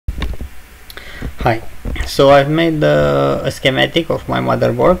Hi, so I've made a schematic of my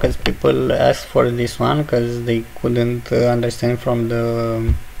motherboard because people asked for this one because they couldn't understand from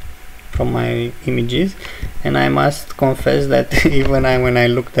my images, and I must confess that even when I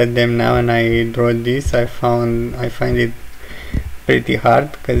looked at them now and I draw this, I find it pretty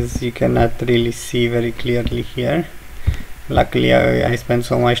hard because you cannot really see very clearly here. Luckily I spent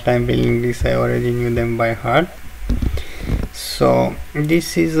so much time building this, I already knew them by heart. So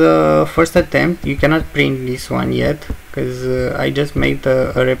this is a first attempt. You cannot print this one yet because I just made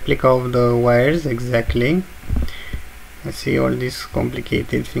a replica of the wires exactly. Let's see, all these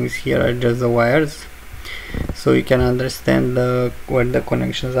complicated things here are just the wires, so you can understand where the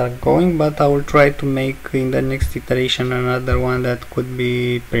connections are going, but I will try to make in the next iteration another one that could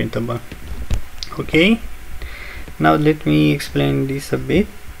be printable. Okay, now let me explain this a bit.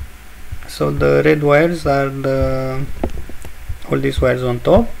 So the red wires are all these wires on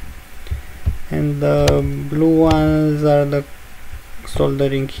top, and the blue ones are the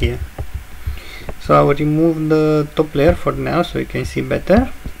soldering here. So I will remove the top layer for now so you can see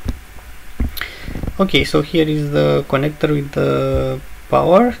better. Okay, so here is the connector with the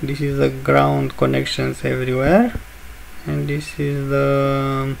power. This is the ground connections everywhere, and this is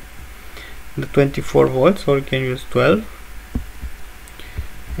the 24 volts, or you can use 12.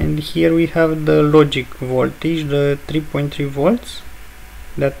 And here we have the logic voltage, the 3.3 volts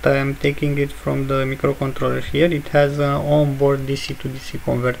that I am taking it from the microcontroller here. It has an onboard DC to DC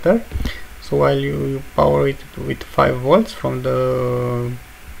converter, so while you power it with 5 volts from the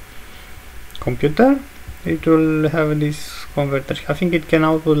computer, it will have this converter. I think it can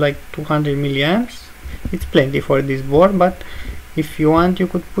output like 200 milliamps. It's plenty for this board, but if you want, you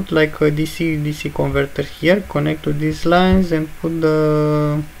could put like a DC converter here, connect to these lines, and put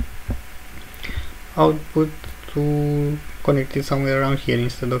the output to connect it somewhere around here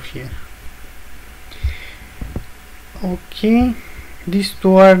instead of here. Okay, these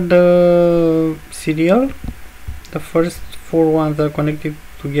two are the serial. The first 4 ones are connected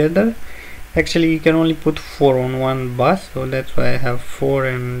together. Actually, you can only put 4 on one bus, so that's why I have 4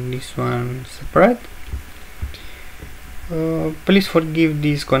 and this one separate. Please forgive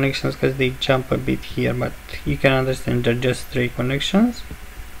these connections because they jump a bit here, but you can understand they're just 3 connections.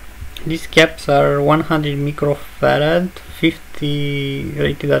 These caps are 100 microfarad,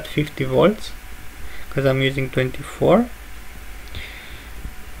 rated at 50 volts, because I'm using 24.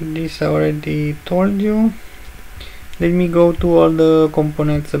 This I already told you. Let me go to all the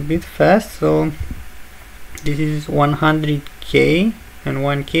components a bit fast. So this is 100K and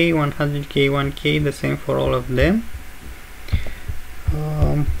 1K, 100K, 1K, the same for all of them.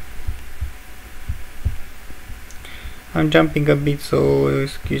 I'm jumping a bit, so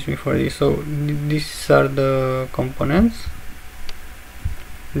excuse me for this. So these are the components.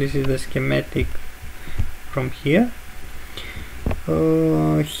 This is the schematic from here.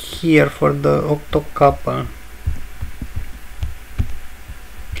 Here for the octocouple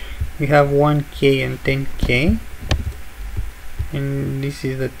we have 1K and 10K, and this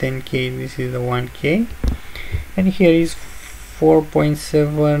is the 10K, this is the 1K, and here is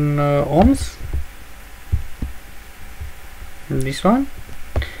 4.7 ohms. And this one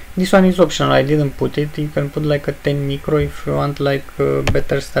is optional, I didn't put it. You can put like a 10 micro if you want like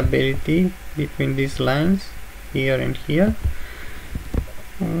better stability between these lines here and here.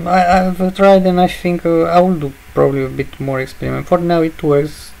 I've tried, and I think I will do probably a bit more experiment. For now it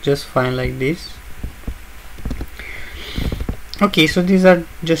works just fine like this. Okay, so these are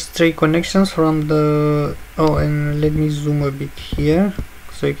just 3 connections from the and let me zoom a bit here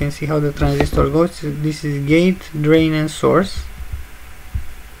so you can see how the transistor goes. This is gate, drain and source,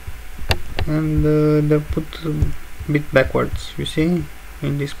 and they're put a bit backwards, you see,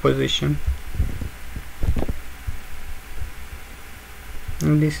 in this position.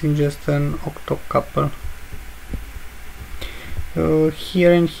 And this is just an octocouple.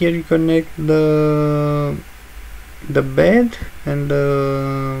 Here and here you connect the bed and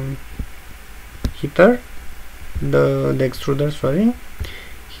the heater, the extruder, sorry.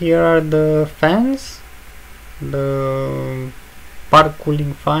 Here are the fans, the part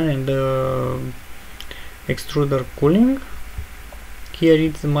cooling fan and the extruder cooling. Here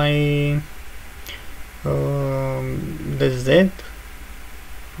it's my the Z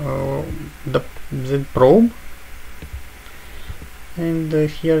probe, and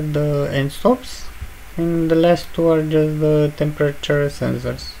here the end stops, and the last 2 are just the temperature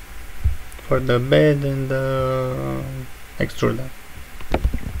sensors for the bed and the extruder.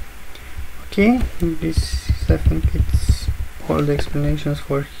 Okay, this is, I think it's all the explanations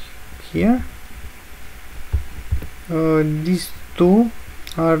for here. These two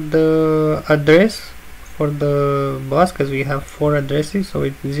are the address for the bus, because we have 4 addresses, so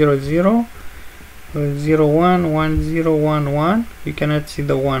it's 00, 01, 1011. You cannot see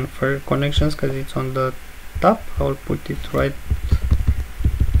the 1 for connections because it's on the top. I'll put it right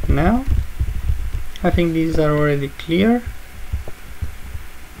now. I think these are already clear.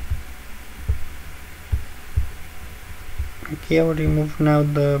 Okay, I'll remove now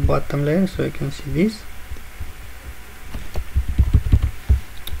the bottom layer so you can see this.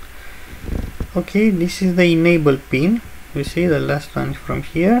 Okay, this is the enable pin. You see the last one from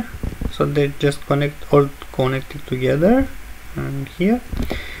here, so they just all connected together. And here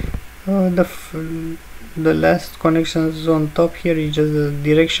the last connections on top here is just the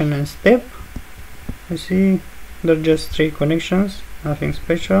direction and step. You see, they're just 3 connections, nothing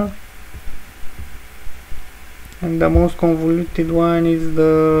special. And the most convoluted one is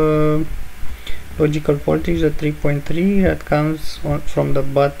the logical voltage, the 3.3, that comes from the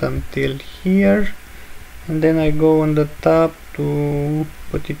bottom till here, and then I go on the top to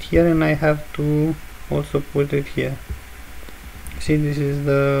put it here, and I have to also put it here. See, this is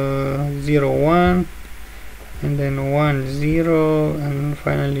the 01, and then 10, and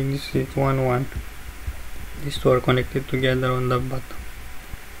finally this is 11. These two are connected together on the bottom.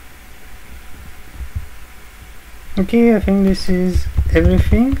 Okay, I think this is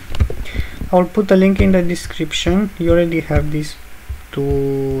everything. I'll put a link in the description. You already have these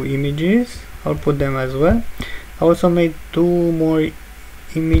 2 images. I'll put them as well. I also made 2 more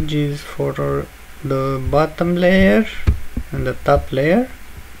images for the bottom layer and the top layer.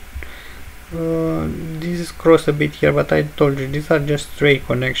 This is crossed a bit here, but I told you these are just straight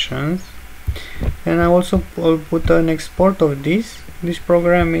connections. And I also will put an export of this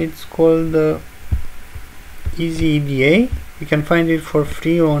program. It's called EasyEDA. You can find it for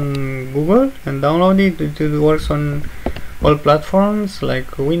free on Google and download it. It works on all platforms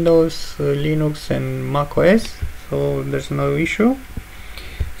like Windows, Linux and Mac OS, so there's no issue.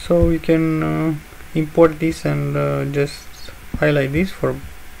 So you can import this and just highlight this for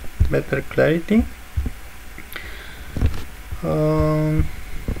better clarity. I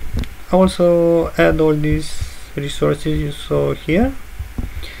also add all these resources you saw here,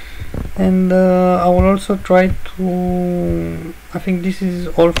 and I will also try to, I think this is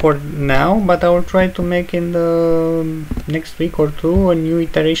all for now, but I will try to make in the next week or 2 a new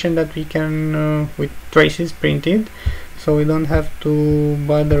iteration that we can with traces printed, so we don't have to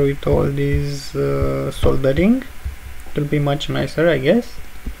bother with all these soldering. It will be much nicer, I guess,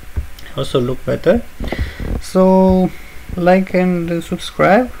 also look better. So like and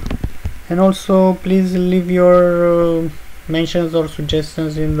subscribe, and also please leave your mentions or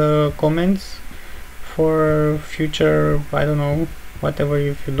suggestions in the comments for future, I don't know, whatever,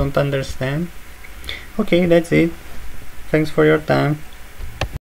 if you don't understand. Okay, that's it. Thanks for your time.